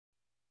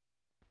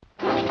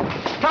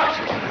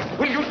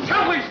Will you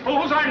tell these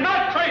fools I'm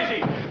not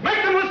crazy?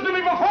 Make them listen to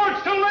me before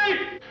it's too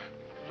late!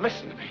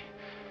 Listen to me.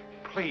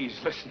 Please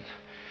listen.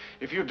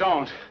 If you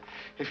don't,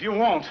 if you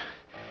won't,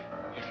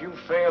 if you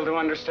fail to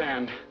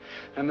understand,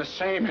 then the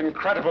same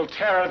incredible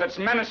terror that's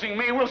menacing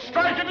me will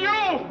strike at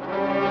you!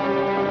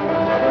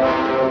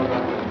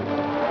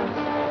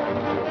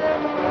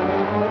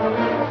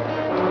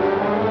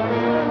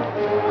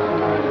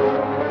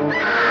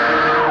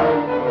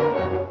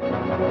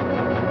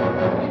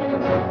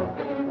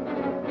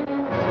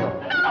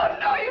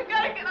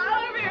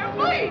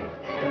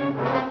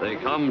 They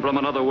come from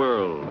another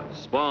world,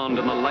 spawned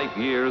in the light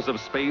years of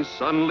space,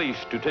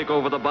 unleashed to take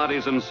over the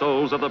bodies and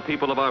souls of the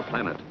people of our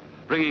planet,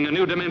 bringing a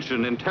new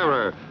dimension in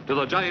terror to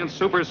the giant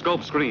super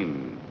scope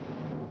screen.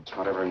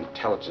 Whatever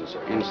intelligence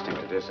or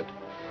instinct it is that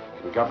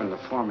can govern the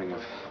forming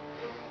of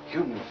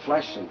human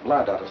flesh and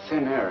blood out of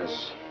thin air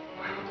is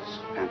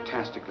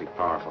fantastically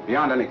powerful,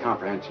 beyond any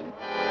comprehension.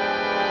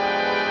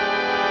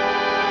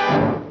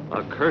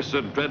 A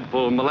cursed,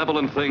 dreadful,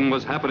 malevolent thing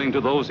was happening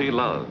to those he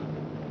loved.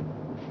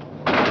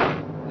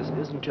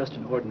 This isn't just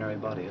an ordinary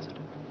body, is it?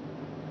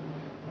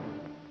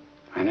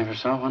 I never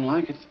saw one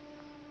like it.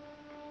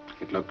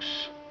 It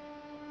looks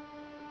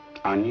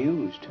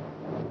unused.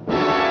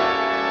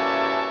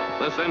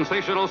 The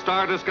sensational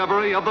star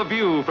discovery of The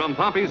View from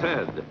Pompey's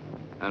Head.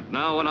 And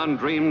now an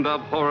undreamed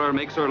of horror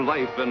makes her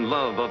life and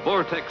love a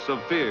vortex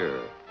of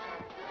fear.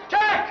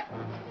 Jack!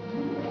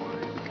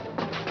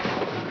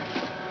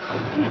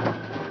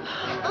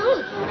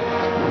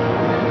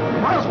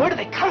 Miles, where do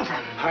they come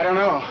from? I don't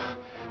know.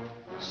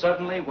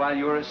 Suddenly, while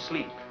you're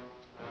asleep,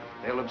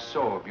 they'll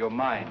absorb your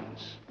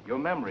minds, your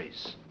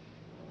memories.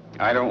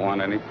 I don't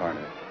want any part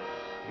of it.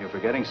 You're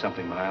forgetting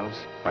something, Miles.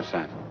 What's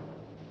that?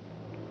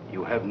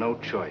 You have no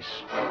choice.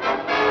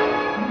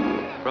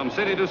 From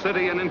city to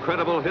city, an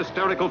incredible,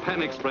 hysterical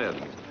panic spreads.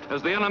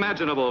 As the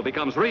unimaginable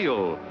becomes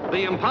real,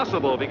 the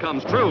impossible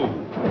becomes true.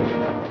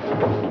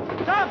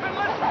 Stop and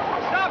listen!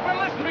 Stop and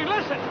listen to me!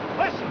 Listen!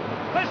 Listen!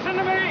 Listen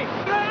to me!